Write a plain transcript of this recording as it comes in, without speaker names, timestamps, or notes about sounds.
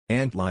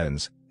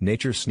Antlions,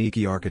 nature's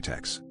sneaky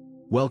architects.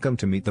 Welcome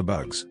to Meet the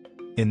Bugs.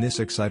 In this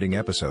exciting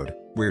episode,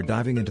 we're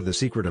diving into the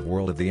secretive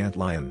world of the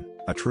antlion,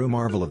 a true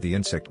marvel of the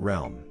insect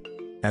realm.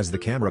 As the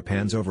camera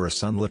pans over a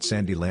sunlit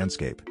sandy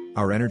landscape,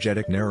 our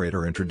energetic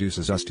narrator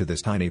introduces us to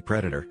this tiny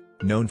predator,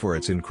 known for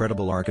its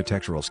incredible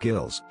architectural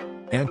skills.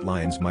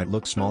 Antlions might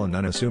look small and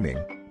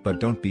unassuming,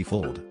 but don't be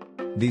fooled.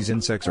 These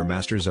insects are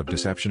masters of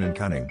deception and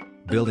cunning,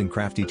 building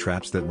crafty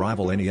traps that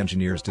rival any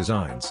engineer's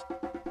designs.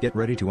 Get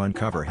ready to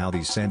uncover how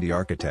these sandy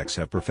architects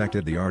have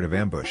perfected the art of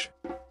ambush.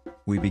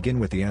 We begin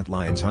with the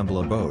antlion's humble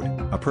abode,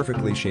 a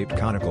perfectly shaped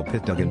conical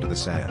pit dug into the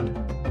sand.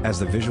 As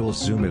the visuals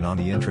zoom in on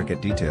the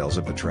intricate details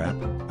of the trap,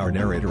 our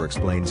narrator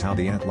explains how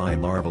the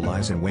antlion larva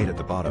lies in wait at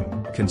the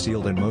bottom,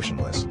 concealed and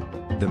motionless.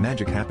 The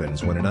magic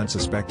happens when an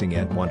unsuspecting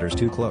ant wanders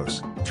too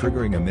close,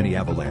 triggering a mini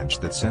avalanche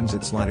that sends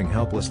it sliding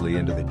helplessly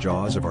into the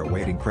jaws of our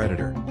waiting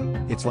predator.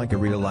 It's like a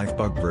real-life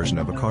bug version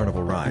of a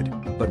carnival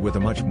ride, but with a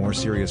much more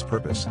serious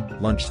purpose: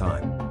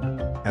 lunchtime.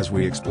 As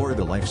we explore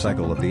the life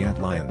cycle of the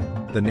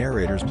antlion, the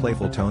narrator's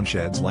playful tone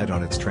sheds light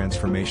on its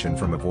transformation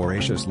from a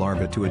voracious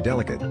larva to a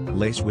delicate,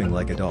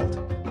 lace-wing-like adult.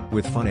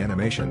 With fun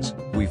animations,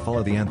 we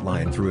follow the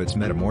antlion through its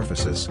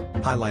metamorphosis,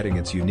 highlighting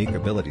its unique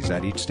abilities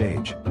at each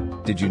stage.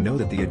 Did you know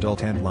that the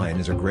adult antlion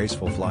is a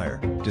graceful flyer,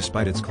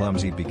 despite its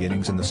clumsy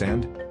beginnings in the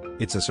sand?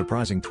 It's a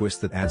surprising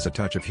twist that adds a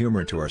touch of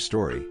humor to our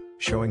story,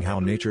 showing how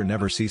nature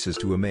never ceases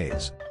to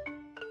amaze.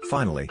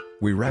 Finally,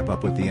 we wrap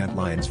up with the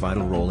antlion's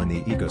vital role in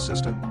the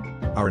ecosystem.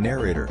 Our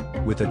narrator,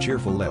 with a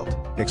cheerful lilt,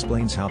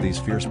 explains how these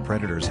fierce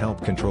predators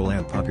help control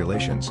ant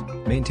populations,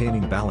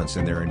 maintaining balance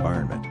in their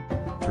environment.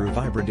 Through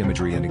vibrant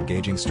imagery and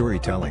engaging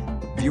storytelling,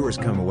 viewers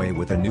come away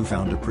with a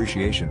newfound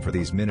appreciation for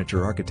these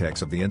miniature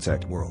architects of the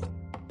insect world.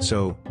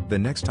 So, the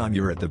next time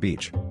you're at the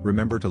beach,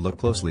 remember to look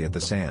closely at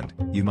the sand.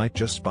 You might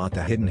just spot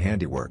the hidden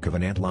handiwork of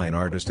an antlion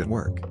artist at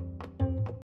work.